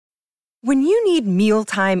When you need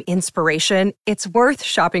mealtime inspiration, it's worth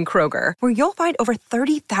shopping Kroger, where you'll find over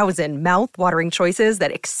 30,000 mouth-watering choices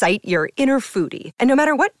that excite your inner foodie. And no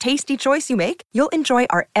matter what tasty choice you make, you'll enjoy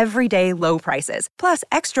our everyday low prices, plus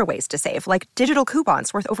extra ways to save, like digital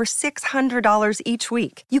coupons worth over $600 each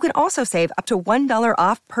week. You can also save up to $1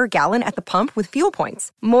 off per gallon at the pump with fuel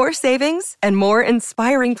points. More savings and more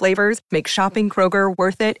inspiring flavors make shopping Kroger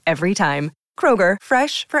worth it every time. Kroger,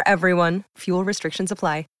 fresh for everyone. Fuel restrictions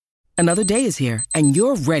apply. Another day is here, and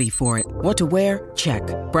you're ready for it. What to wear? Check.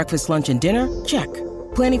 Breakfast, lunch, and dinner? Check.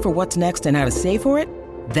 Planning for what's next and how to save for it?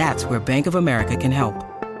 That's where Bank of America can help.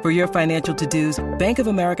 For your financial to-dos, Bank of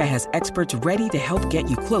America has experts ready to help get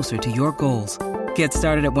you closer to your goals. Get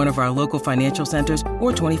started at one of our local financial centers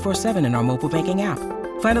or 24/7 in our mobile banking app.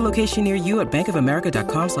 Find a location near you at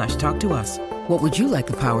bankofamerica.com/talktous. What would you like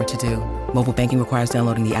the power to do? Mobile banking requires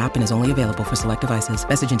downloading the app and is only available for select devices.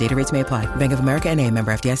 Message and data rates may apply. Bank of America N.A.,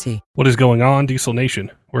 member FDIC. What is going on, Diesel Nation?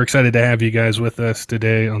 We're excited to have you guys with us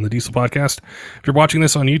today on the Diesel Podcast. If you're watching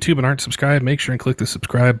this on YouTube and aren't subscribed, make sure and click the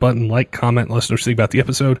subscribe button, like, comment, let us know what you think about the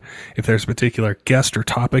episode. If there's a particular guest or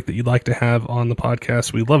topic that you'd like to have on the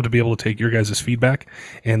podcast, we'd love to be able to take your guys' feedback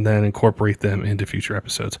and then incorporate them into future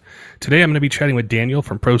episodes. Today, I'm going to be chatting with Daniel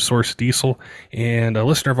from ProSource Diesel, and a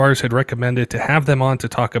listener of ours had recommended to have them on to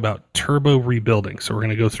talk about turbo rebuilding. So we're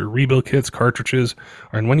going to go through rebuild kits, cartridges,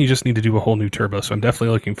 and when you just need to do a whole new turbo. So I'm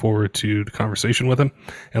definitely looking forward to the conversation with him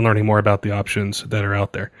and learning more about the options that are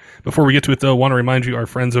out there. Before we get to it, though, I want to remind you our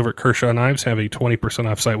friends over at Kershaw Knives have a 20%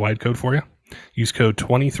 off site-wide code for you. Use code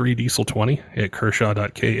 23diesel20 at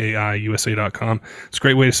kershaw.kaiusa.com. It's a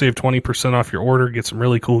great way to save 20% off your order, get some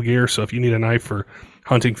really cool gear. So if you need a knife for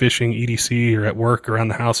hunting, fishing, EDC, or at work, around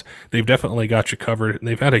the house, they've definitely got you covered. And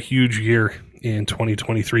they've had a huge year in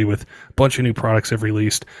 2023 with a bunch of new products they've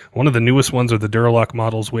released. One of the newest ones are the Duralock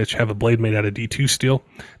models, which have a blade made out of D2 steel.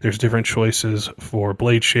 There's different choices for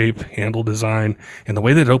blade shape, handle design, and the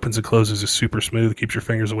way that it opens and closes is super smooth. It keeps your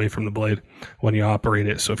fingers away from the blade when you operate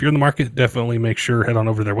it. So if you're in the market, definitely make sure head on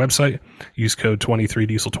over to their website. Use code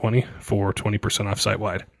 23diesel20 for 20% off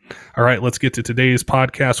site-wide. All right, let's get to today's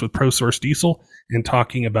podcast with ProSource Diesel and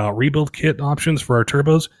talking about rebuild kit options for our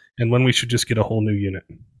turbos and when we should just get a whole new unit.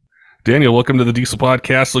 Daniel, welcome to the Diesel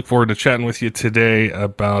Podcast. Look forward to chatting with you today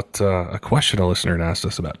about a question a listener had asked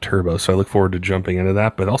us about turbos. So I look forward to jumping into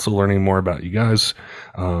that, but also learning more about you guys,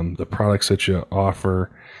 the products that you offer,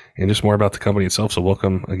 and just more about the company itself. So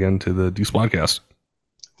welcome again to the Diesel Podcast.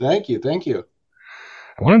 Thank you. Thank you.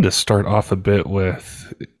 I wanted to start off a bit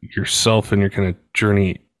with yourself and your kind of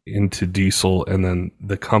journey into diesel, and then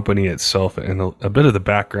the company itself, and a bit of the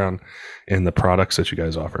background and the products that you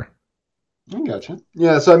guys offer. I gotcha.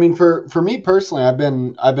 Yeah, so I mean, for me personally, I've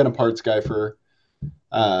been a parts guy for,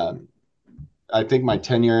 I think my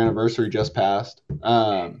 10-year anniversary just passed.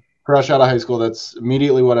 Fresh out of high school, that's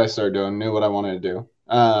immediately what I started doing. Knew what I wanted to do.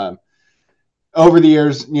 Over the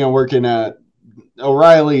years, working at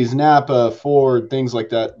O'Reilly's, Napa, Ford, things like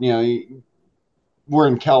that. We're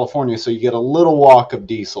in California, so you get a little walk of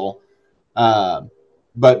diesel,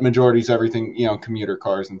 but majority's everything, commuter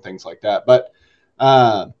cars and things like that. But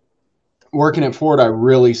working at Ford, I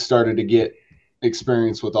really started to get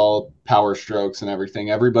experience with all Power Strokes and everything.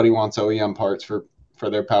 Everybody wants OEM parts for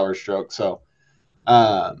their Power Stroke. So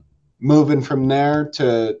moving from there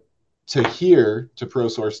to here to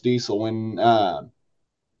ProSource Diesel, when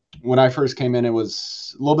I first came in, it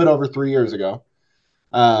was a little bit over 3 years ago.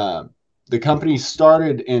 The company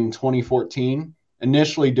started in 2014,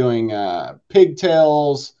 initially doing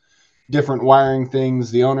pigtails, different wiring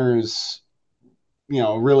things. The owner is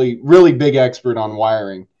really, really big expert on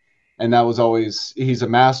wiring. And that was always, he's a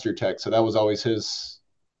master tech. So that was always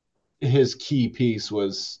his key piece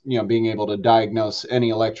was, being able to diagnose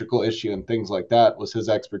any electrical issue and things like that was his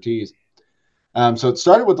expertise. So it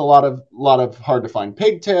started with a lot of hard to find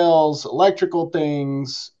pigtails, electrical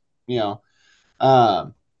things,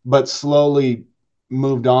 but slowly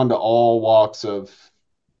moved on to all walks of,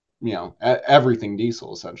 everything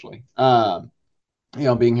diesel essentially.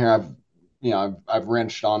 Being here, I've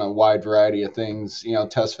wrenched on a wide variety of things,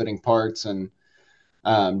 test fitting parts and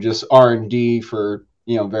just R&D for,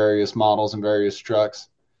 various models and various trucks.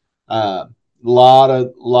 Lot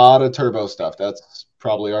of turbo stuff. That's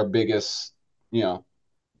probably our biggest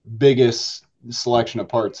selection of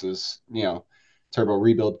parts is, turbo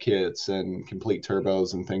rebuild kits and complete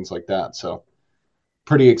turbos and things like that. So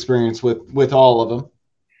pretty experienced with all of them.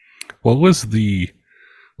 What was the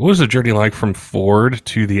journey like from Ford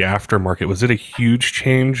to the aftermarket? Was it a huge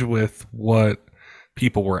change with what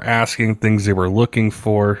people were asking, things they were looking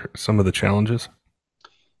for, some of the challenges?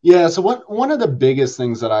 Yeah, so one of the biggest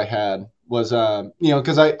things that I had was,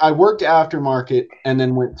 because I worked aftermarket and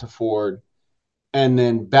then went to Ford and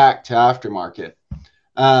then back to aftermarket.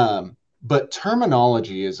 But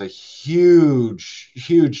terminology is a huge,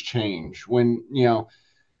 huge change when,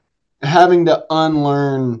 having to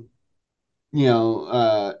unlearn,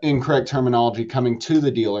 incorrect terminology coming to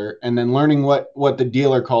the dealer and then learning what the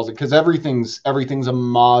dealer calls it, because everything's a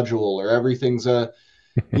module or everything's a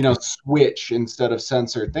switch instead of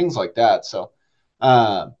sensor, things like that. So,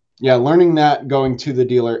 yeah, learning that going to the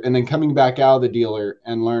dealer and then coming back out of the dealer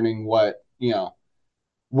and learning what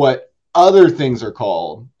other things are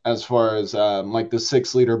called as far as like the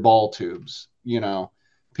 6-liter ball tubes.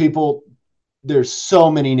 People, there's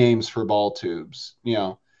so many names for ball tubes.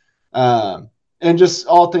 And just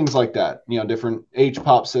all things like that. Different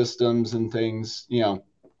HPOP systems and things.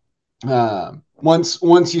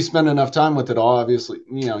 Once you spend enough time with it all, obviously,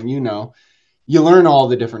 you learn all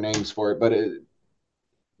the different names for it. But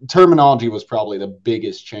terminology was probably the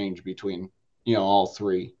biggest change between all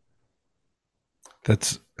three.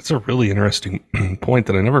 That's a really interesting point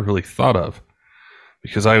that I never really thought of,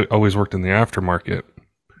 because I always worked in the aftermarket,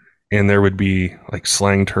 and there would be like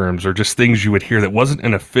slang terms or just things you would hear that wasn't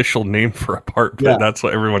an official name for a part, but that's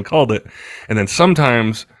what everyone called it. And then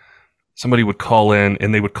sometimes somebody would call in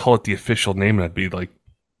and they would call it the official name, and I'd be like,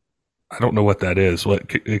 I don't know what that is.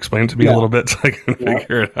 Explain to me a little bit so I can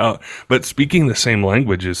figure it out. But speaking the same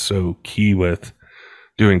language is so key with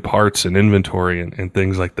doing parts and inventory and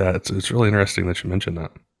things like that. It's really interesting that you mentioned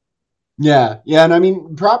that. Yeah. And I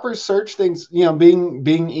mean, proper search things,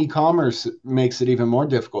 being e-commerce makes it even more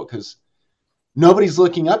difficult because nobody's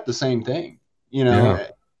looking up the same thing.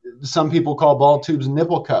 Some people call ball tubes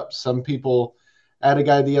nipple cups. Some people, I had a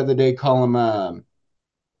guy the other day call them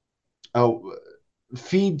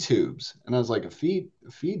feed tubes, and I was like, a feed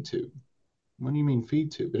tube? What do you mean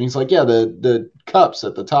feed tube? And he's like, yeah, the cups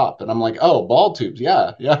at the top. And I'm like, oh, ball tubes.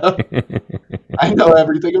 Yeah. I know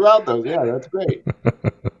everything about those. Yeah, that's great.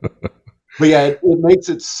 But yeah, it makes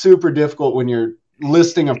it super difficult when you're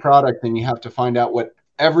listing a product and you have to find out what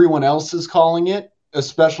everyone else is calling it,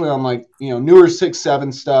 especially on like, newer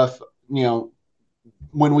 6.7 stuff.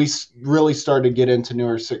 When we really started to get into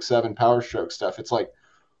newer 6.7 Power Stroke stuff, it's like,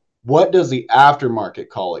 what does the aftermarket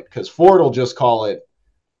call it? Because Ford will just call it,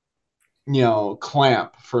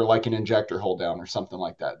 clamp for like an injector hold down or something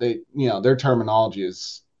like that. They, their terminology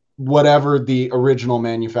is whatever the original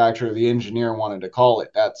manufacturer, the engineer wanted to call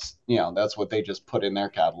it. That's what they just put in their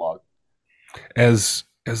catalog. As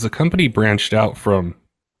the company branched out from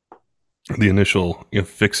the initial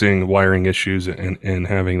fixing wiring issues and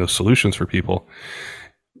having those solutions for people,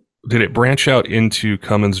 did it branch out into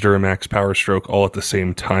Cummins, Duramax, Power Stroke all at the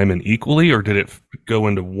same time and equally, or did it go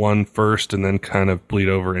into one first and then kind of bleed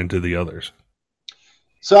over into the others?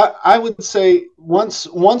 So I would say once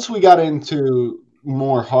we got into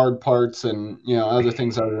more hard parts and other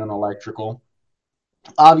things other than electrical,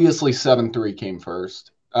 obviously 7.3 came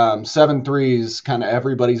first. 7.3 is kind of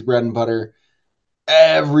everybody's bread and butter.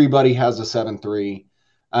 Everybody has a 7.3,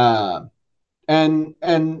 and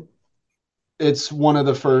it's one of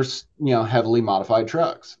the first heavily modified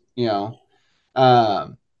trucks. So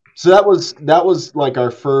that was like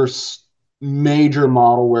our first major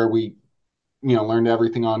model where we learned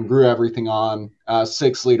everything on, grew everything on.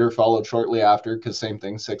 6-liter followed shortly after, because same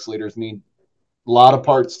thing, 6-liters need a lot of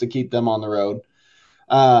parts to keep them on the road.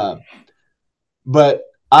 But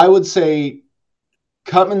I would say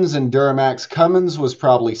Cummins and Duramax. Cummins was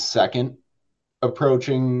probably second,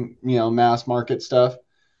 approaching mass market stuff,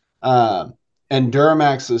 and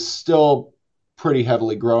Duramax is still pretty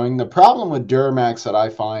heavily growing. The problem with Duramax that I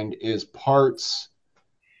find is parts.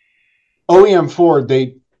 OEM Ford,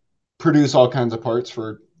 they produce all kinds of parts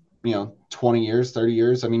for 20 years, 30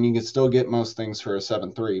 years. I mean, you can still get most things for a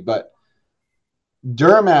 7.3, but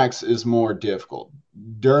Duramax is more difficult.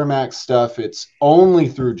 Duramax stuff, it's only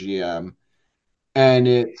through GM, and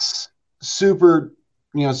it's super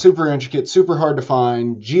intricate, super hard to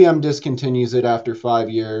find. GM discontinues it after 5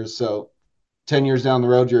 years, so 10 years down the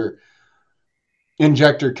road, your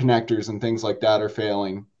injector connectors and things like that are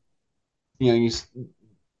failing.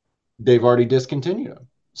 They've already discontinued them.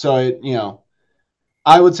 So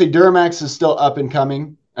I would say Duramax is still up and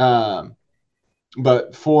coming,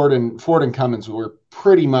 but Ford and Cummins were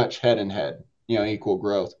pretty much head and head, equal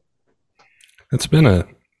growth. It's been a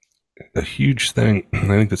huge thing, I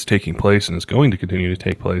think, that's taking place and is going to continue to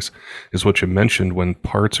take place, is what you mentioned when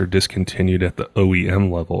parts are discontinued at the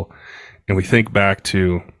OEM level. And we think back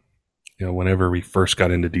to, whenever we first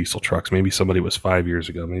got into diesel trucks, maybe somebody was 5 years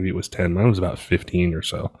ago, maybe it was 10, mine was about 15 or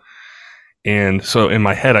so. And so in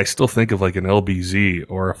my head, I still think of like an LBZ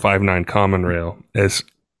or a 5.9 common rail as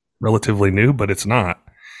relatively new, but it's not.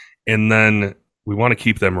 And then we want to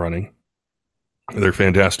keep them running. They're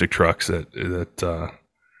fantastic trucks that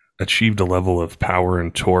achieved a level of power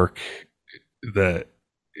and torque that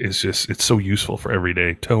is just, it's so useful for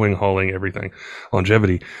everyday towing, hauling, everything,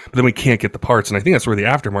 longevity. But then we can't get the parts. And I think that's where the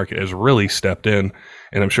aftermarket has really stepped in.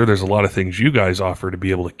 And I'm sure there's a lot of things you guys offer to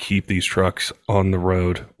be able to keep these trucks on the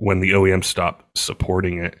road when the OEM stop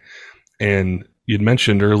supporting it. And you'd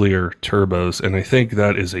mentioned earlier turbos, and I think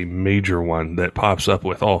that is a major one that pops up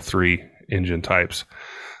with all three engine types.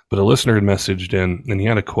 But a listener had messaged in and he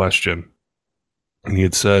had a question, and he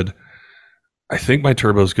had said, I think my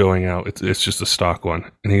turbo's going out. It's just a stock one.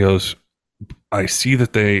 And he goes, I see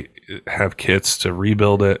that they have kits to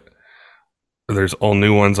rebuild it. There's all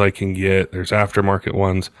new ones I can get. There's aftermarket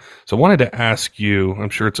ones. So I wanted to ask you, I'm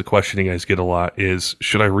sure it's a question you guys get a lot, is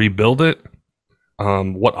should I rebuild it?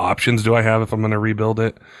 What options do I have if I'm going to rebuild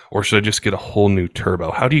it? Or should I just get a whole new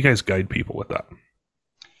turbo? How do you guys guide people with that?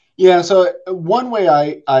 Yeah, so one way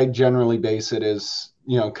I generally base it is,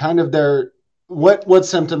 kind of their what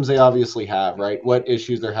symptoms they obviously have, right? What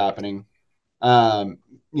issues they're happening.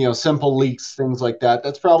 Simple leaks, things like that.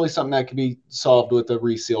 That's probably something that could be solved with a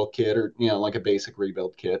reseal kit or, like a basic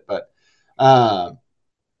rebuild kit. But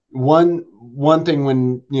one thing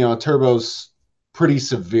when, a turbo's pretty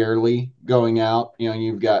severely going out,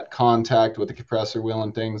 you've got contact with the compressor wheel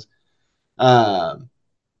and things.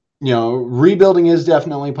 Rebuilding is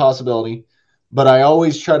definitely a possibility, but I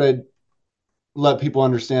always try to let people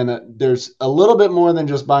understand that there's a little bit more than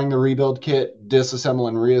just buying the rebuild kit, disassemble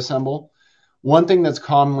and reassemble. One thing that's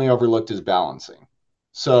commonly overlooked is balancing.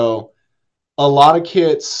 So a lot of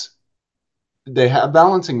kits, they have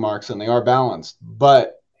balancing marks and they are balanced,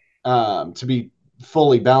 but to be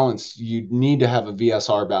fully balanced, you need to have a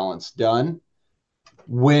VSR balance done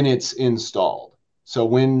when it's installed. So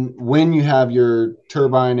when you have your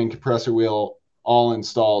turbine and compressor wheel all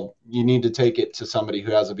installed, you need to take it to somebody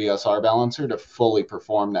who has a VSR balancer to fully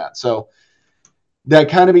perform that. So that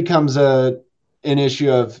kind of becomes an issue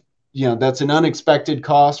of, that's an unexpected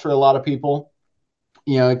cost for a lot of people.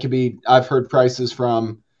 It could be, I've heard prices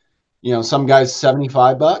from, some guys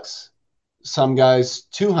 $75, some guys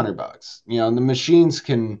 $200. And the machines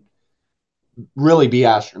can really be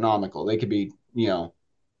astronomical. They could be,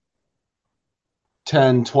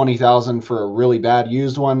 10, 20,000 for a really bad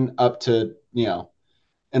used one up to,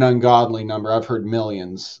 an ungodly number. I've heard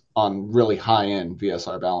millions on really high end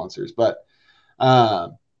VSR balancers, but,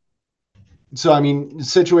 so, I mean,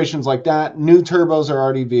 situations like that, new turbos are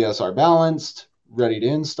already VSR balanced, ready to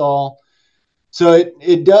install. So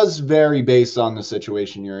it does vary based on the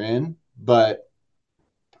situation you're in, but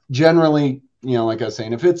generally, like I was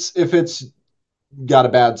saying, if it's got a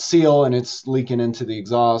bad seal and it's leaking into the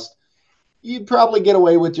exhaust, you'd probably get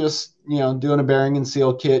away with just, doing a bearing and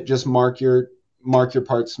seal kit. Just mark your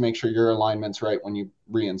parts to make sure your alignment's right when you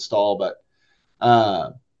reinstall. But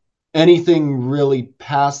anything really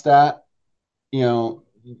past that, you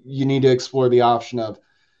need to explore the option of,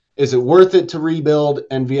 is it worth it to rebuild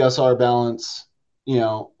and VSR balance,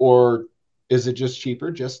 or is it just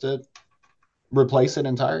cheaper just to replace it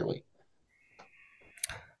entirely?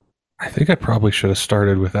 I think I probably should have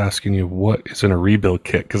started with asking you what is in a rebuild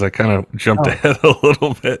kit, because I kind of jumped ahead a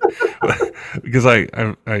little bit because I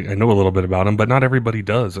know a little bit about them, but not everybody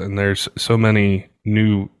does. And there's so many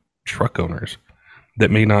new truck owners that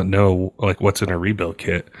may not know like what's in a rebuild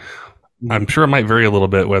kit. I'm sure it might vary a little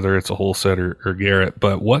bit whether it's a whole set or Garrett,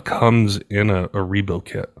 but what comes in a rebuild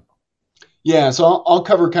kit? Yeah, so I'll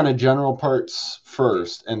cover kind of general parts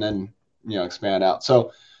first and then, expand out.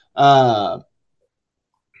 So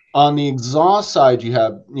on the exhaust side, you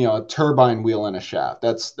have, a turbine wheel and a shaft.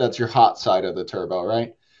 That's your hot side of the turbo,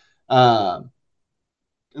 right?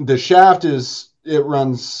 The shaft it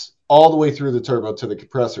runs all the way through the turbo to the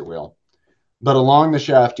compressor wheel. But along the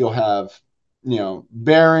shaft, you'll have,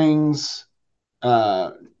 bearings,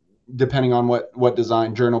 depending on what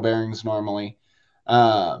design, journal bearings normally.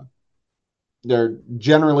 They're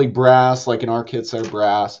generally brass, like in our kits, they're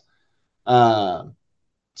brass.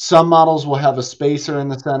 Some models will have a spacer in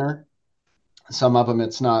the center. Some of them,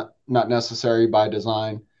 it's not necessary by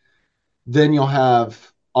design. Then you'll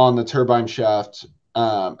have on the turbine shaft,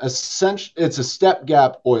 essentially, it's a step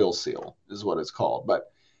gap oil seal is what it's called,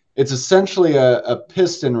 but it's essentially a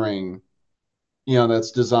piston ring,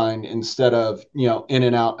 that's designed instead of, in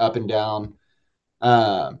and out, up and down.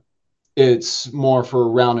 It's more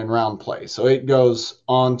for round and round play. So it goes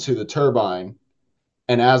onto the turbine,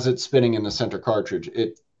 and as it's spinning in the center cartridge,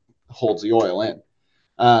 it holds the oil in.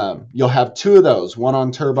 You'll have two of those, one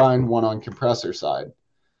on turbine, one on compressor side.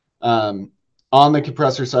 On the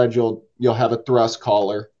compressor side, you'll have a thrust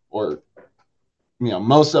collar, or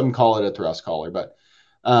most of them call it a thrust collar, but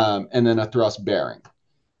and then a thrust bearing.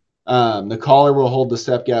 The collar will hold the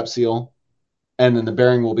step gap seal, and then the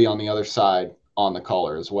bearing will be on the other side on the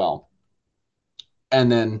collar as well.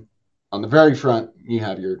 And then on the very front, you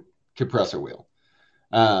have your compressor wheel.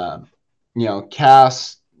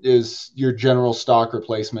 Cast is your general stock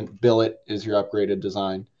replacement. Billet is your upgraded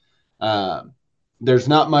design. There's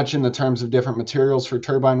not much in the terms of different materials for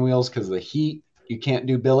turbine wheels because of the heat. You can't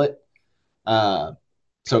do billet.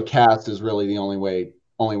 So cast is really the only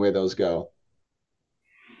way those go.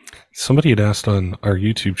 Somebody had asked on our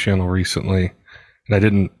YouTube channel recently, and I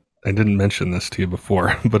didn't mention this to you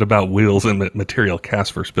before, but about wheels and material,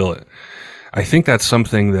 cast versus billet. I think that's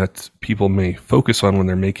something that people may focus on when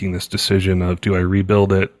they're making this decision of, do I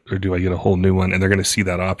rebuild it or do I get a whole new one? And they're going to see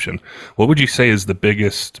that option. What would you say is the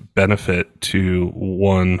biggest benefit to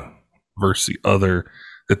one versus the other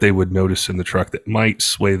that they would notice in the truck that might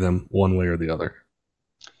sway them one way or the other?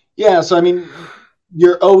 Yeah, so I mean,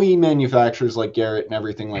 your OE manufacturers like Garrett and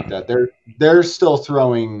everything like that, they're still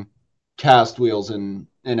throwing cast wheels in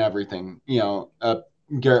everything.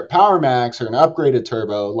 Garrett Power Max or an upgraded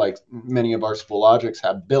turbo, like many of our Spoologics,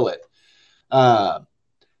 have billet. The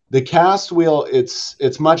cast wheel,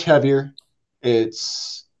 it's much heavier.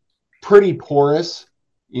 It's pretty porous.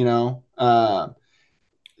 It'll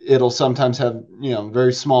sometimes have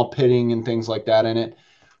very small pitting and things like that in it.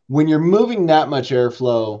 When you're moving that much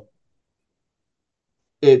airflow,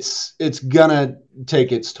 it's gonna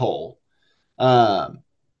take its toll.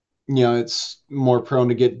 It's more prone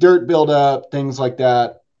to get dirt buildup, things like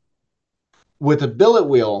that. With a billet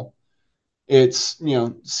wheel, it's,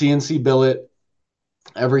 CNC billet,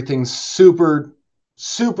 everything's super,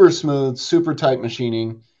 super smooth, super tight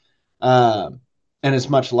machining, and it's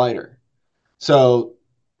much lighter. So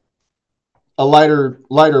a lighter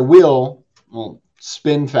wheel will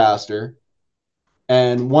spin faster.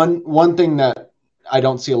 And one thing that I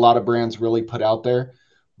don't see a lot of brands really put out there,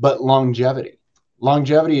 but longevity.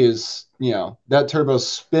 Longevity is, that turbo's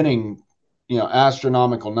spinning,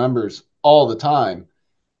 astronomical numbers all the time.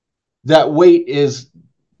 That weight is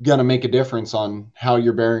going to make a difference on how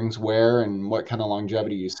your bearings wear and what kind of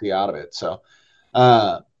longevity you see out of it. So,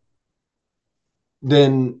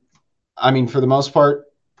 then, I mean, for the most part,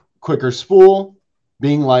 quicker spool,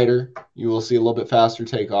 being lighter, you will see a little bit faster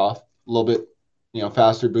takeoff, a little bit,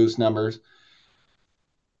 faster boost numbers.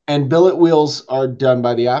 And billet wheels are done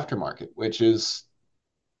by the aftermarket, which is,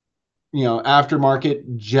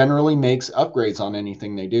 aftermarket generally makes upgrades on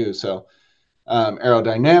anything they do. So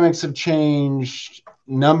aerodynamics have changed,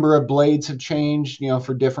 number of blades have changed,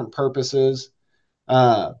 for different purposes.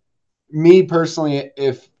 Me personally,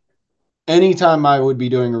 if anytime I would be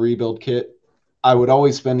doing a rebuild kit, I would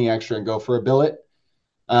always spend the extra and go for a billet,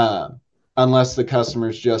 unless the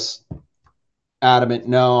customer's just adamant,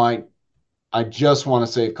 no, I just want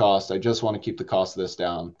to save cost. I just want to keep the cost of this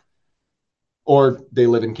down. Or they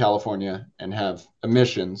live in California and have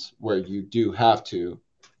emissions where you do have to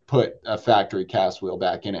put a factory cast wheel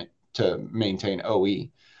back in it to maintain OE.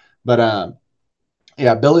 But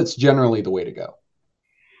billet's generally the way to go.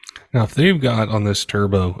 Now, if they've got on this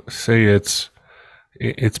turbo, say it's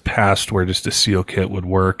past where just a seal kit would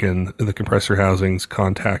work and the compressor housing's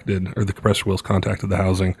contacted, or the compressor wheel's contacted the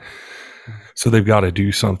housing, so they've got to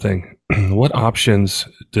do something. What options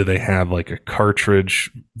do they have, like a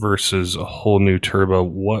cartridge versus a whole new turbo?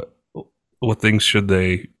 What things should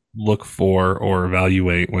they look for or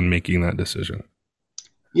evaluate when making that decision?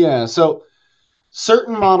 Yeah, so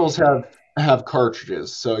certain models have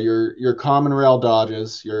cartridges. So your common rail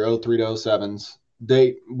Dodges, your 03 to 07s,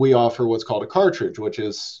 we offer what's called a cartridge, which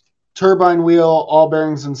is turbine wheel, all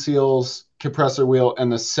bearings and seals, compressor wheel,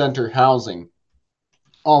 and the center housing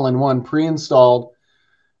all in one, pre-installed.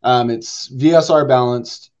 It's VSR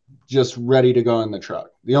balanced, just ready to go in the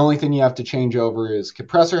truck. The only thing you have to change over is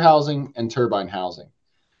compressor housing and turbine housing,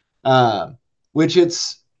 which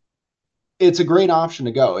it's a great option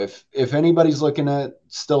to go. If anybody's looking to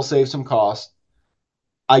still save some cost,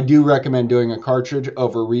 I do recommend doing a cartridge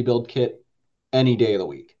over a rebuild kit any day of the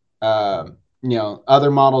week.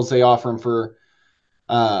 Other models, they offer them for,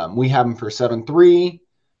 we have them for 7.3,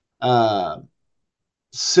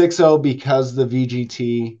 6.0 because the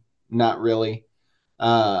VGT, not really.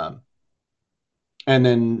 And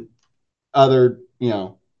then other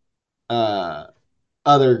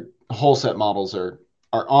whole set models are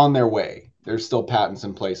on their way. There's still patents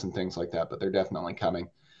in place and things like that, but they're definitely coming.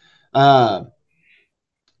 But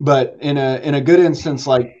in a good instance,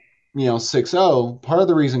 like 6.0, part of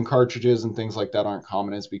the reason cartridges and things like that aren't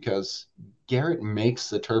common is because Garrett makes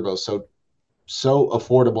the turbo so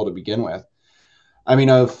affordable to begin with. I mean,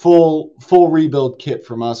 a full rebuild kit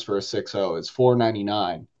from us for a 6.0 is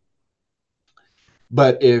 $499.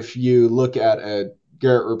 But if you look at a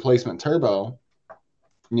Garrett replacement turbo,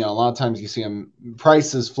 a lot of times you see them,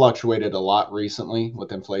 prices fluctuated a lot recently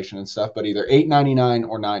with inflation and stuff, but either $899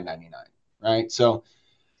 or $999, right? So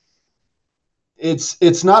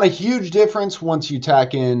it's not a huge difference once you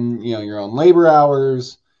tack in, your own labor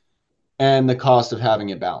hours and the cost of having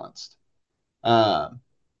it balanced.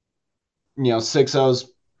 6.0s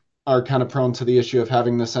are kind of prone to the issue of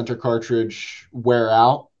having the center cartridge wear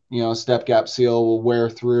out. Step gap seal will wear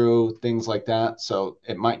through, things like that. So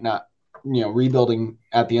it might not, rebuilding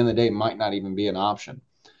at the end of the day might not even be an option.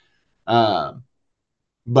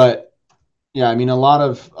 But yeah, I mean, a lot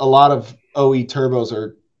of OE turbos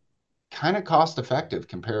are kind of cost effective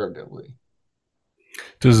comparatively.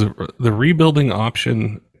 Does the rebuilding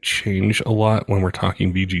option change a lot when we're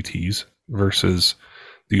talking VGTs versus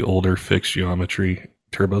the older fixed geometry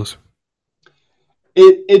turbos?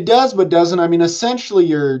 It does, but doesn't. I mean, essentially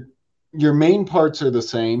your main parts are the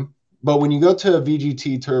same, but when you go to a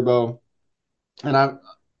VGT turbo, and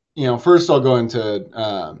first I'll go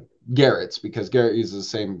into Garrett's, because Garrett uses the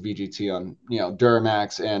same VGT on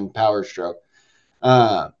Duramax and Power Stroke.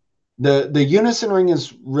 The unison ring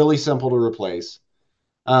is really simple to replace.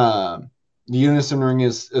 The unison ring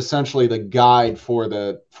is essentially the guide for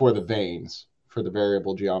the vanes, for the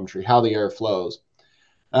variable geometry, how the air flows.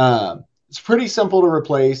 It's pretty simple to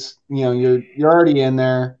replace. You're already in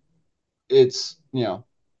there. It's,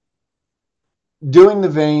 doing the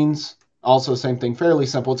vanes, also same thing, fairly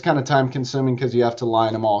simple. It's kind of time consuming because you have to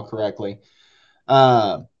line them all correctly.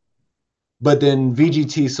 But then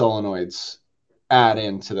VGT solenoids add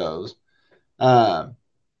into those.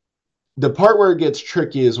 The part where it gets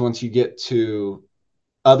tricky is once you get to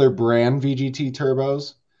other brand VGT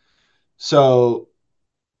turbos. So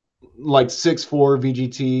like 6.4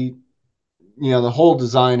 VGT, the whole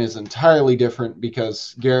design is entirely different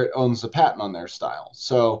because Garrett owns the patent on their style.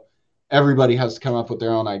 So everybody has to come up with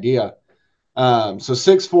their own idea. So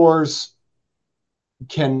 6.4s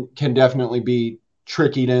can definitely be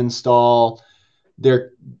tricky to install.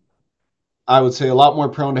 They're, I would say, a lot more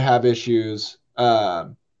prone to have issues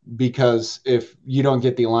because if you don't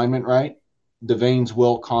get the alignment right, the vanes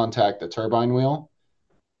will contact the turbine wheel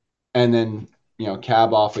and then,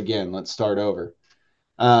 cab off again. Let's start over.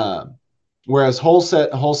 Whereas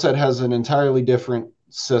Holset has an entirely different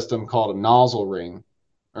system called a nozzle ring,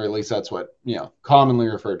 or at least that's what, commonly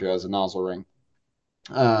referred to as a nozzle ring.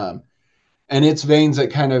 And it's vanes that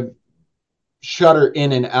kind of shutter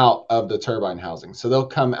in and out of the turbine housing. So they'll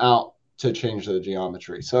come out to change the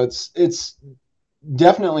geometry. So it's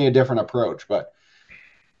definitely a different approach, but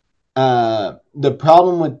the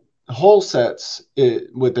problem with Holsets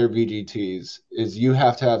with their VGTs is you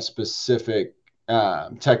have to have specific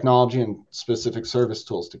technology and specific service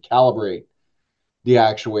tools to calibrate the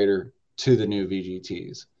actuator to the new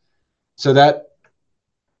VGTs. So that,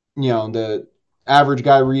 the average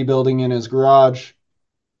guy rebuilding in his garage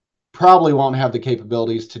probably won't have the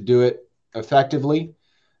capabilities to do it effectively.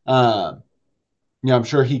 I'm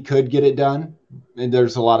sure he could get it done, and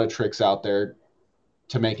there's a lot of tricks out there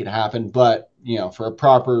to make it happen, but for a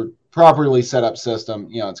properly set up system,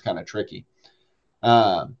 it's kind of tricky.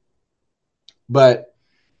 But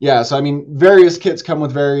yeah, so I mean, various kits come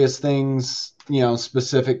with various things,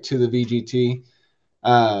 specific to the VGT.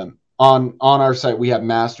 On our site, we have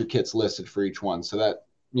master kits listed for each one, so that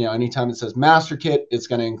anytime it says master kit, it's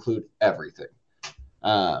going to include everything,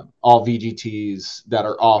 all VGTs that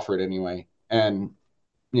are offered anyway, and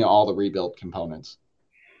all the rebuild components.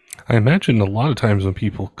 I imagine a lot of times when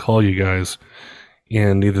people call you guys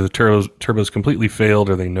and either the turbo's completely failed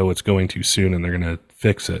or they know it's going too soon and they're going to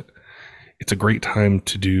fix it, it's a great time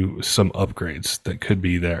to do some upgrades that could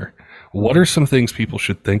be there. What are some things people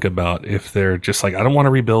should think about if they're just like, I don't want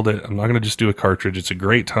to rebuild it, I'm not going to just do a cartridge, it's a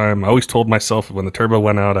great time. I always told myself when the turbo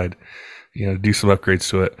went out, I'd do some upgrades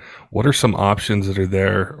to it. What are some options that are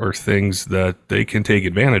there or things that they can take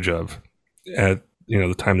advantage of at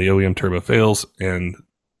the time the OEM turbo fails and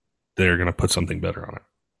they're going to put something better on it?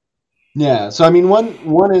 Yeah. So, I mean,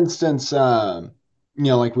 one instance,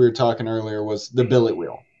 like we were talking earlier, was the billet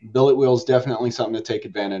wheel. Billet wheel is definitely something to take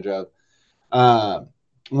advantage of.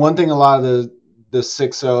 One thing a lot of the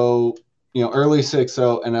 6.0, early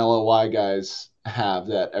 6.0 and LOY guys have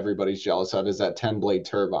that everybody's jealous of is that 10-blade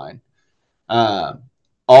turbine.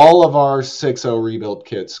 All of our 6.0 rebuild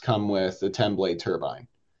kits come with a 10-blade turbine.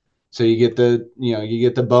 So you get the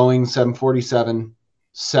Boeing 747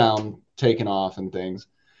 sound taken off and things.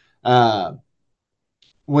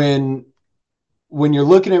 When you're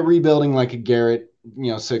looking at rebuilding like a Garrett,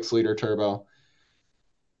 6-liter turbo,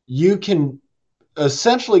 you can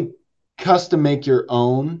essentially custom make your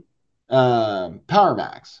own Power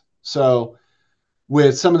Max. So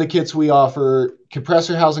with some of the kits we offer,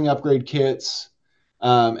 compressor housing upgrade kits,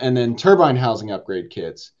 and then turbine housing upgrade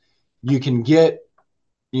kits, you can get,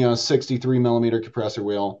 63 millimeter compressor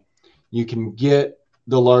wheel. You can get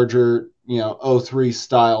the larger, 03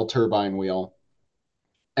 style turbine wheel,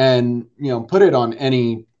 and, put it on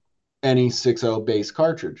any 6.0 base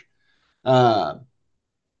cartridge.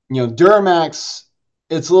 Duramax,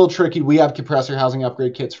 it's a little tricky. We have compressor housing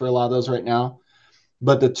upgrade kits for a lot of those right now,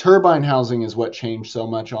 but the turbine housing is what changed so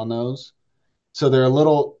much on those. So they're a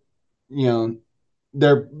little,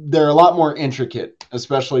 they're a lot more intricate,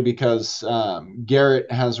 especially because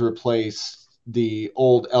Garrett has replaced the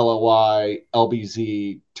old LOI,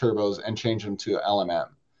 LBZ turbos and changed them to LMM.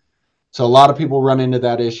 So a lot of people run into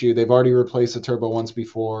that issue. They've already replaced the turbo once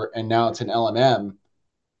before, and now it's an LMM.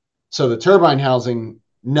 So the turbine housing,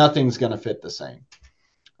 nothing's going to fit the same.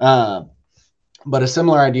 But a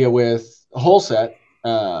similar idea with Holset,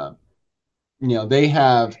 they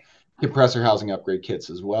have compressor housing upgrade kits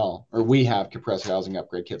as well, or we have compressor housing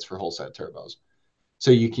upgrade kits for Holset turbos.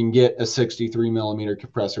 So you can get a 63 millimeter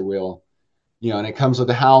compressor wheel, and it comes with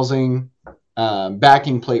a housing,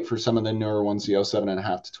 backing plate for some of the newer ones, the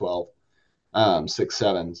 07.5 to 12,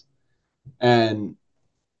 6.7s, and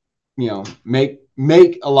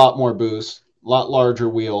make a lot more boost, a lot larger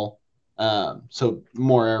wheel, so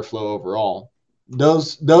more airflow overall.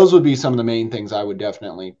 Those would be some of the main things I would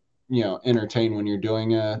definitely entertain when you're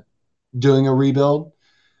doing a rebuild.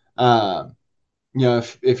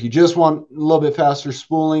 If you just want a little bit faster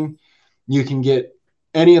spooling, you can get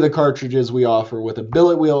any of the cartridges we offer with a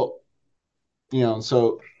billet wheel,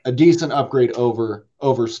 so a decent upgrade over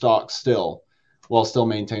stock still, while still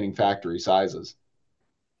maintaining factory sizes.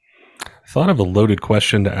 I thought of a loaded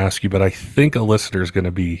question to ask you, but I think a listener is going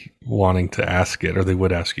to be wanting to ask it, or they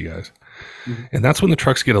would ask you guys. Mm-hmm. And that's when the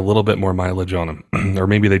trucks get a little bit more mileage on them, or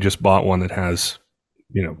maybe they just bought one that has,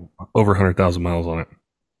 over 100,000 miles on it.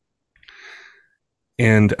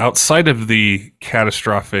 And outside of the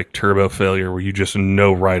catastrophic turbo failure where you just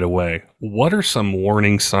know right away, what are some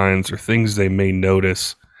warning signs or things they may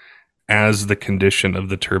notice as the condition of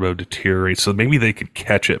the turbo deteriorates? So maybe they could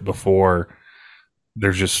catch it before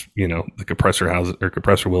there's just, the compressor house or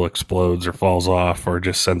compressor wheel explodes or falls off or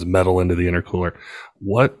just sends metal into the intercooler.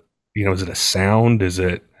 What, is it a sound? Is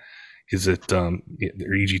it their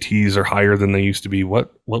EGTs are higher than they used to be?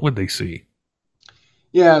 What would they see?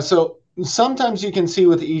 Yeah. So sometimes you can see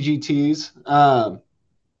with EGTs,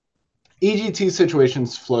 EGT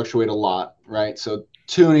situations fluctuate a lot, right? So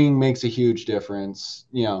tuning makes a huge difference,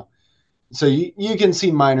 So you can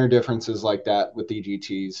see minor differences like that with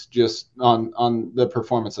EGTs just on the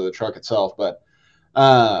performance of the truck itself. But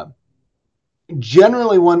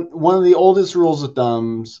generally, one of the oldest rules of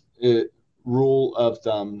thumb is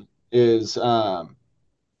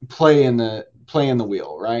play in the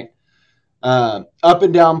wheel, right? Up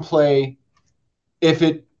and down play. If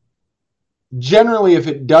it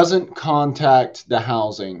doesn't contact the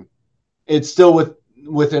housing, it's still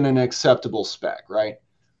within an acceptable spec, right?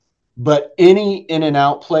 But any in and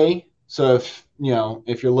out play, so if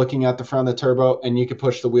you're looking at the front of the turbo and you could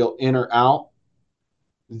push the wheel in or out,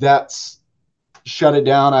 that's shut it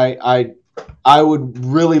down. I would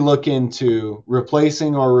really look into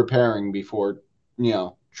replacing or repairing before,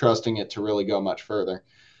 trusting it to really go much further.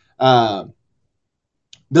 Those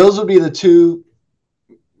would be the two,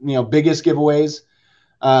 biggest giveaways.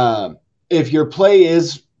 If your play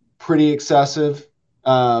is pretty excessive,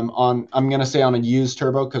 I'm going to say on a used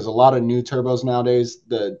turbo, because a lot of new turbos nowadays,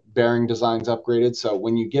 the bearing design's upgraded. So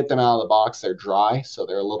when you get them out of the box, they're dry. So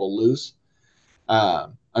they're a little loose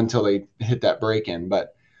until they hit that break-in.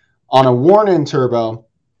 But on a worn-in turbo,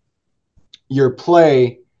 your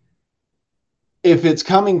play, if it's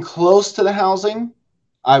coming close to the housing,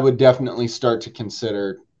 I would definitely start to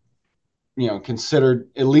consider at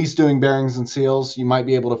least doing bearings and seals. You might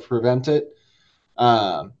be able to prevent it.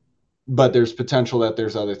 But there's potential that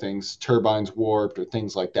there's other things, turbines warped or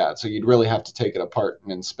things like that. So you'd really have to take it apart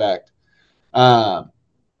and inspect.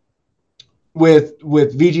 With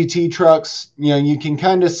VGT trucks, you can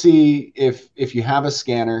kind of see if you have a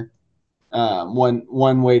scanner.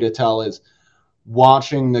 One way to tell is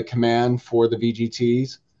watching the command for the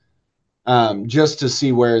VGTs, just to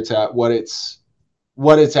see where it's at, what it's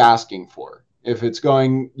asking for. If it's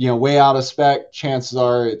going, way out of spec, chances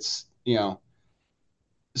are it's,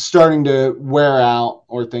 starting to wear out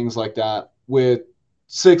or things like that. With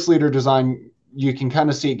 6-liter design, you can kind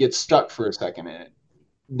of see it get stuck for a second in it.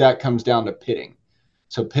 That comes down to pitting.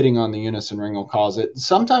 So pitting on the unison ring will cause it.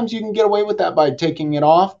 Sometimes you can get away with that by taking it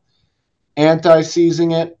off,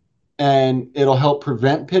 anti-seizing it, and it'll help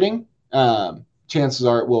prevent pitting. Chances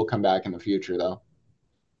are it will come back in the future, though.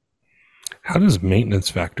 How does maintenance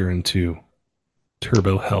factor into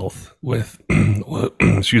turbo health with,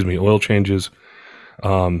 oil changes,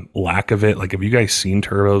 lack of it? Like, have you guys seen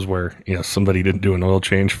turbos where, somebody didn't do an oil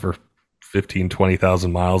change for 15,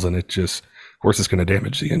 20,000 miles and it just, of course, it's going to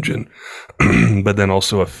damage the engine, but then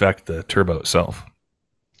also affect the turbo itself?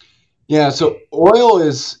 Yeah, so oil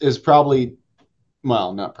is probably,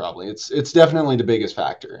 well, not probably, it's definitely the biggest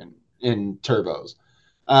factor in turbos.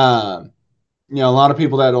 A lot of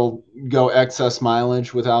people that'll go excess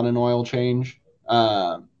mileage without an oil change.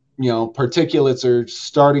 Particulates are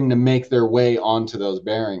starting to make their way onto those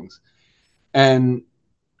bearings. And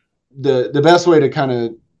the best way to kind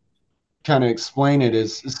of explain it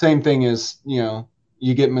is the same thing as,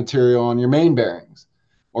 you get material on your main bearings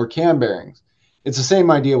or cam bearings. It's the same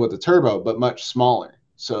idea with the turbo, but much smaller.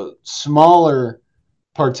 So smaller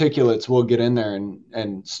particulates will get in there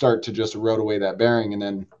and start to just erode away that bearing, and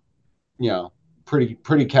then,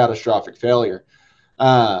 pretty catastrophic failure.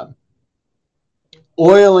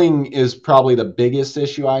 Oiling is probably the biggest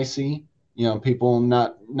issue I see. People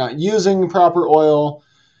not using proper oil,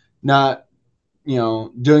 not,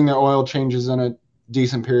 doing their oil changes in a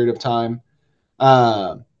decent period of time.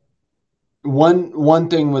 One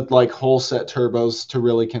thing with like whole set turbos to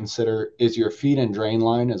really consider is your feed and drain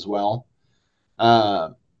line as well.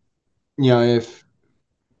 If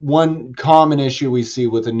one common issue we see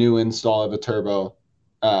with a new install of a turbo,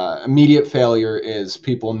 immediate failure is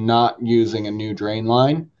people not using a new drain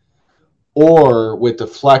line, or with the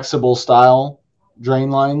flexible style drain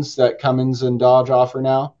lines that Cummins and Dodge offer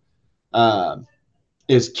now,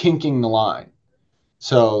 is kinking the line.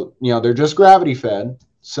 So, they're just gravity fed,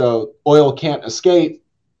 so oil can't escape,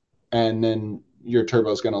 and then your turbo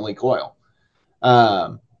is going to leak oil.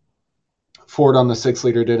 Ford on the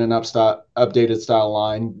 6-liter did an updated style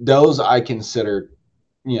line. Those I consider,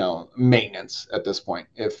 maintenance at this point.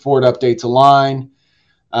 If Ford updates a line,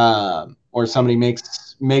 or somebody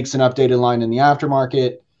makes an updated line in the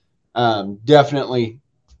aftermarket, definitely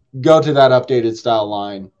go to that updated style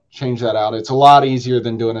line, change that out. It's a lot easier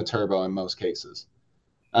than doing a turbo in most cases.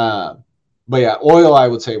 But yeah, oil, I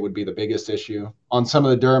would say, would be the biggest issue. On some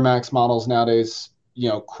of the Duramax models nowadays,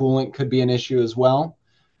 coolant could be an issue as well.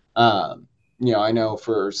 I know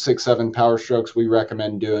for 6-7 Power Strokes, we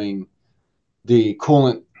recommend doing the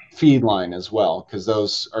coolant feed line as well, because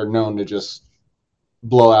those are known to just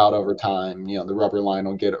blow out over time. The rubber line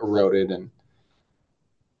will get eroded, and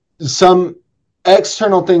some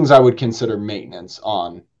external things I would consider maintenance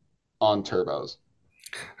on turbos.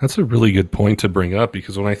 That's a really good point to bring up,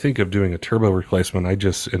 because when I think of doing a turbo replacement, I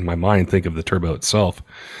just, in my mind, think of the turbo itself.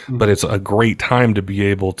 Mm-hmm. But it's a great time to be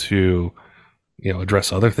able to,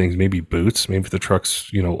 address other things, maybe boots, maybe if the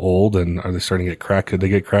truck's, old and are they starting to get cracked? Could they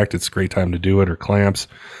get cracked? It's a great time to do it, or clamps.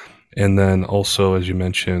 And then also, as you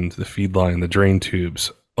mentioned, the feed line, the drain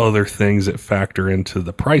tubes, other things that factor into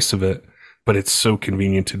the price of it, but it's so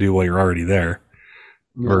convenient to do while you're already there,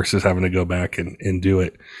 versus having to go back and do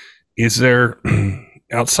it. Is there,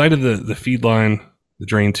 outside of the feed line, the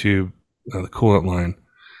drain tube, the coolant line,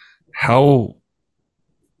 how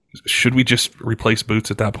should we just replace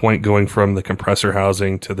boots at that point, going from the compressor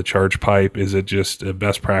housing to the charge pipe? Is it just a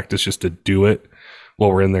best practice just to do it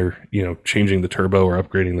while we're in there, changing the turbo or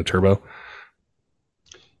upgrading the turbo?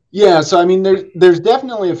 Yeah, so I mean, there's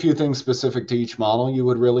definitely a few things specific to each model you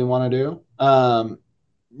would really want to do.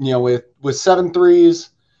 With 7.3s,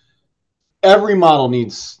 every model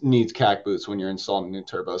needs CAC boots when you're installing a new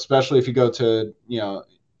turbo, especially if you go to,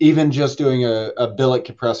 even just doing a billet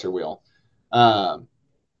compressor wheel.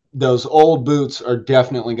 Those old boots are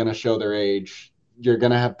definitely going to show their age. You're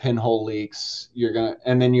going to have pinhole leaks.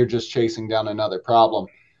 And then you're just chasing down another problem.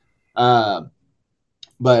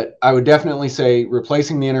 But I would definitely say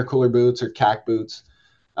replacing the intercooler boots or CAC boots.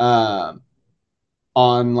 On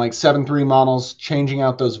like 7.3 models, changing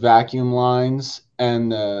out those vacuum lines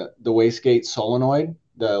and the wastegate solenoid,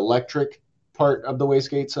 the electric part of the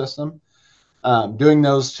wastegate system. Doing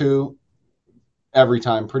those two every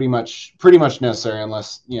time, pretty much necessary,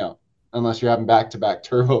 unless you're having back-to-back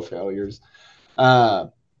turbo failures.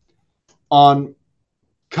 On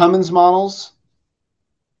Cummins models,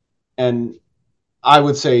 and I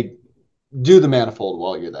would say do the manifold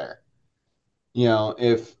while you're there.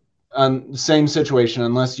 If same situation,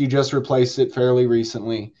 unless you just replaced it fairly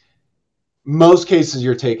recently, most cases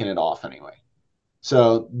you're taking it off anyway.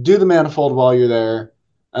 So do the manifold while you're there.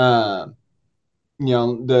 Um,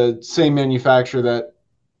 the same manufacturer that,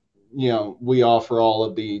 we offer all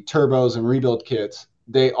of the turbos and rebuild kits,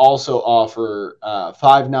 they also offer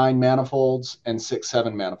 5.9 manifolds and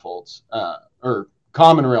 6.7 manifolds, or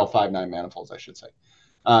common rail 5.9 manifolds, I should say,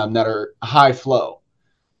 that are high flow.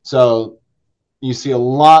 So you see a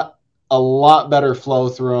lot better flow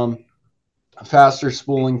through them, faster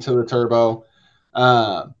spooling to the turbo,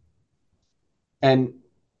 and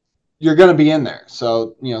you're going to be in there.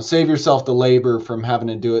 So, save yourself the labor from having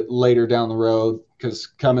to do it later down the road, because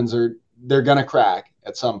Cummins they're going to crack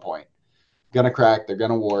at some point. Going to crack, they're going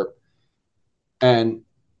to warp. And,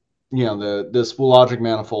 the Spoologic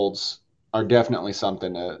manifolds are definitely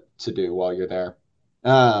something to do while you're there.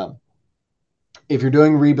 If you're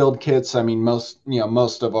doing rebuild kits, I mean,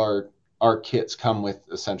 most of our kits come with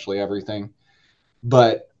essentially everything.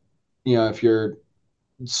 But, if you're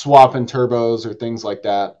swapping turbos or things like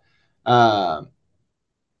that,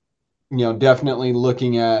 definitely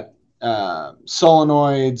looking at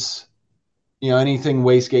solenoids, anything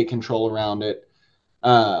wastegate control around it.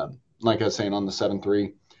 Like I was saying on the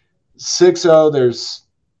 7.3,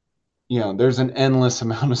 6.0, there's an endless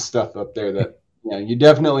amount of stuff up there that you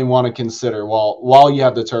definitely want to consider while you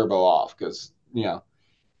have the turbo off, because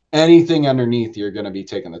anything underneath, you're going to be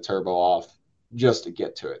taking the turbo off just to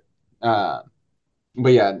get to it.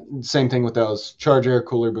 But yeah, same thing with those charge air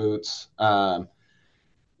cooler boots. All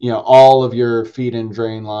of your feed and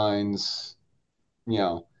drain lines.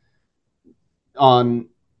 On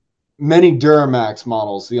many Duramax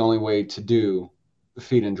models, the only way to do the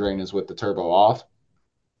feed and drain is with the turbo off.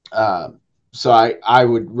 So I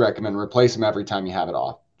would recommend replace them every time you have it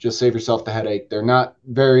off. Just save yourself the headache. They're not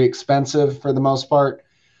very expensive for the most part.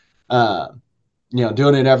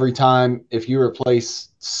 Doing it every time, if you replace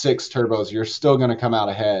 6 turbos, you're still going to come out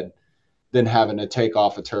ahead than having to take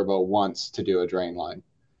off a turbo once to do a drain line.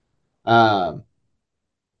 Trying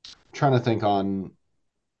to think on,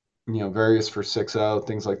 various for 6.0,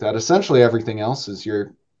 things like that. Essentially everything else is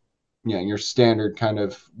your standard kind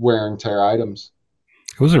of wear and tear items.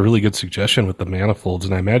 It was a really good suggestion with the manifolds,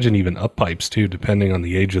 and I imagine even up pipes too, depending on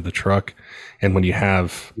the age of the truck. And when you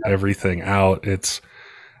have everything out,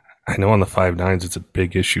 I know on the 5.9s, it's a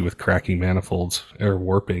big issue with cracking manifolds or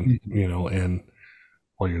warping, and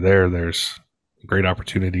while you're there, there's a great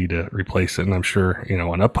opportunity to replace it. And I'm sure,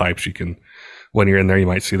 on up pipes, you can, when you're in there, you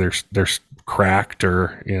might see they're cracked,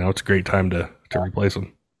 or, it's a great time to replace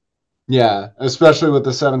them. Yeah. Especially with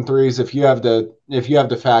the 7.3s, if you have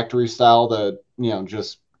the factory style,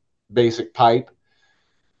 just basic pipe,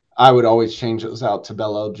 I would always change those out to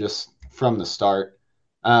bellow just from the start.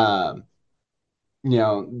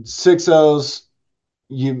 6.0s,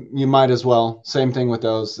 you might as well. Same thing with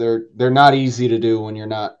those. They're not easy to do when you're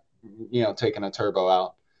not, taking a turbo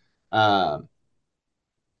out.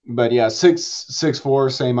 But yeah,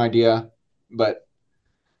 6.4, same idea. But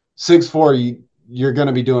 6.4, you're going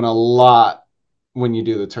to be doing a lot when you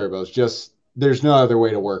do the turbos. Just there's no other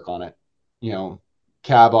way to work on it.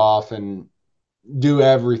 Cab off and do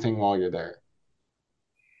everything while you're there.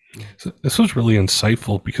 So this was really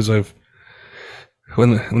insightful, because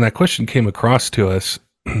when that question came across to us,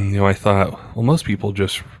 I thought, well, most people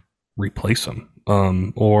just replace them.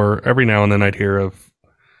 Or every now and then I'd hear of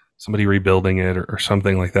somebody rebuilding it or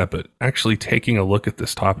something like that. But actually taking a look at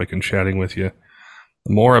this topic and chatting with you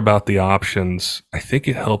more about the options, I think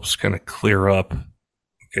it helps kind of clear up,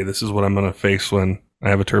 okay, this is what I'm going to face when I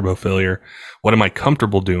have a turbo failure. What am I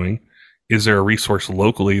comfortable doing? Is there a resource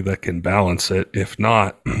locally that can balance it? If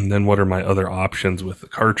not, then what are my other options with the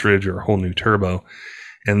cartridge or a whole new turbo?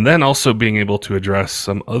 And then also being able to address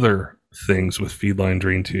some other things with feedline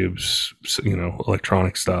drain tubes,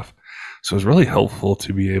 electronic stuff. So it was really helpful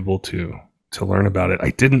to be able to learn about it.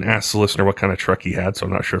 I didn't ask the listener what kind of truck he had, so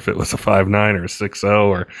I'm not sure if it was a 5.9 or a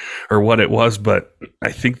 6.0 or what it was, but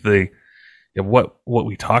I think what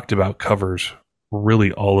we talked about covers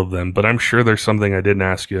really all of them. But I'm sure there's something I didn't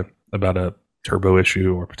ask you about a turbo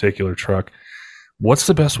issue or a particular truck. What's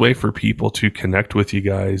the best way for people to connect with you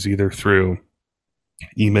guys, either through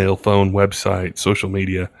email, phone, website, social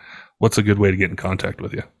media? What's a good way to get in contact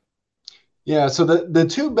with you? Yeah, so the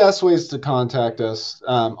two best ways to contact us,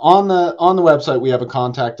 on the website, we have a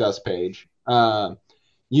contact us page.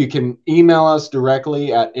 You can email us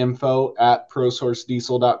directly at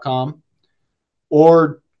info@prosourcediesel.com,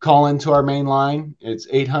 or call into our main line. It's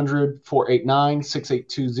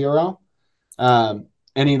 800-489-6820.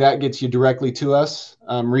 Any of that gets you directly to us.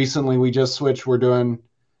 Recently, we just switched. We're doing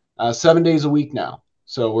 7 days a week now.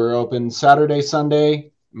 So we're open Saturday, Sunday,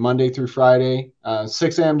 Monday through Friday,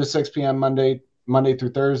 6 a.m. to 6 p.m. Monday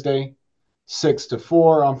through Thursday, 6 to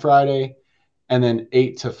 4 on Friday, and then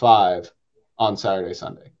 8 to 5 on Saturday,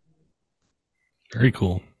 Sunday. Very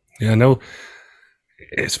cool. Yeah, I know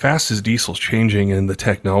as fast as diesel's changing and the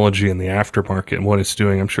technology and the aftermarket and what it's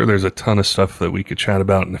doing, I'm sure there's a ton of stuff that we could chat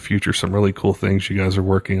about in the future. Some really cool things you guys are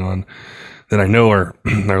working on that I know our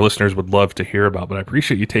listeners would love to hear about. But I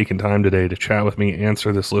appreciate you taking time today to chat with me,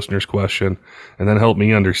 answer this listener's question, and then help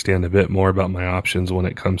me understand a bit more about my options when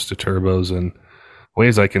it comes to turbos and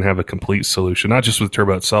ways I can have a complete solution, not just with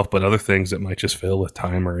turbo itself, but other things that might just fail with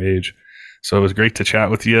time or age. So it was great to chat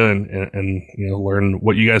with you and learn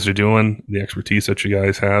what you guys are doing, the expertise that you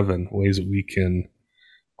guys have, and ways that we can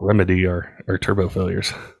remedy our turbo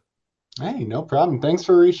failures. Hey, no problem. Thanks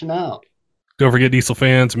for reaching out. Don't forget, diesel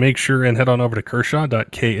fans, make sure and head on over to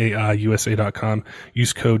Kershaw.kaiusa.com.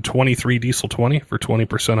 Use code 23diesel20 for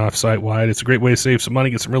 20% off site-wide. It's a great way to save some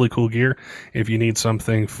money, get some really cool gear. If you need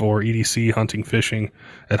something for EDC, hunting, fishing,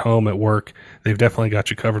 at home, at work, they've definitely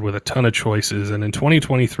got you covered with a ton of choices. And in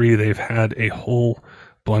 2023, they've had a whole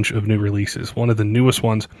bunch of new releases. One of the newest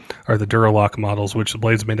ones are the Duralock models, which the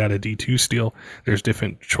blade's made out of D2 steel. There's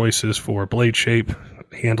different choices for blade shape,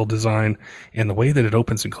 handle design, and the way that it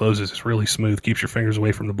opens and closes is really smooth, keeps your fingers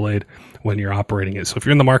away from the blade when you're operating it. So if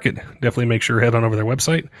you're in the market, definitely make sure head on over to their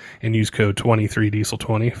website and use code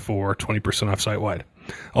 23diesel20 for 20% off site-wide.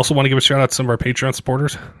 Also want to give a shout out to some of our Patreon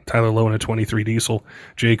supporters, Tyler Lowen at 23 Diesel,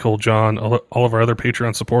 J. Cole John, all of our other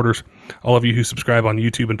Patreon supporters, all of you who subscribe on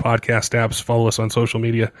YouTube and podcast apps, follow us on social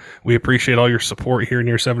media. We appreciate all your support here in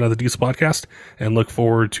Year 7 of the Diesel Podcast and look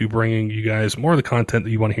forward to bringing you guys more of the content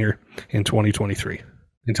that you want to hear in 2023.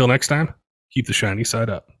 Until next time, keep the shiny side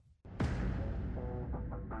up.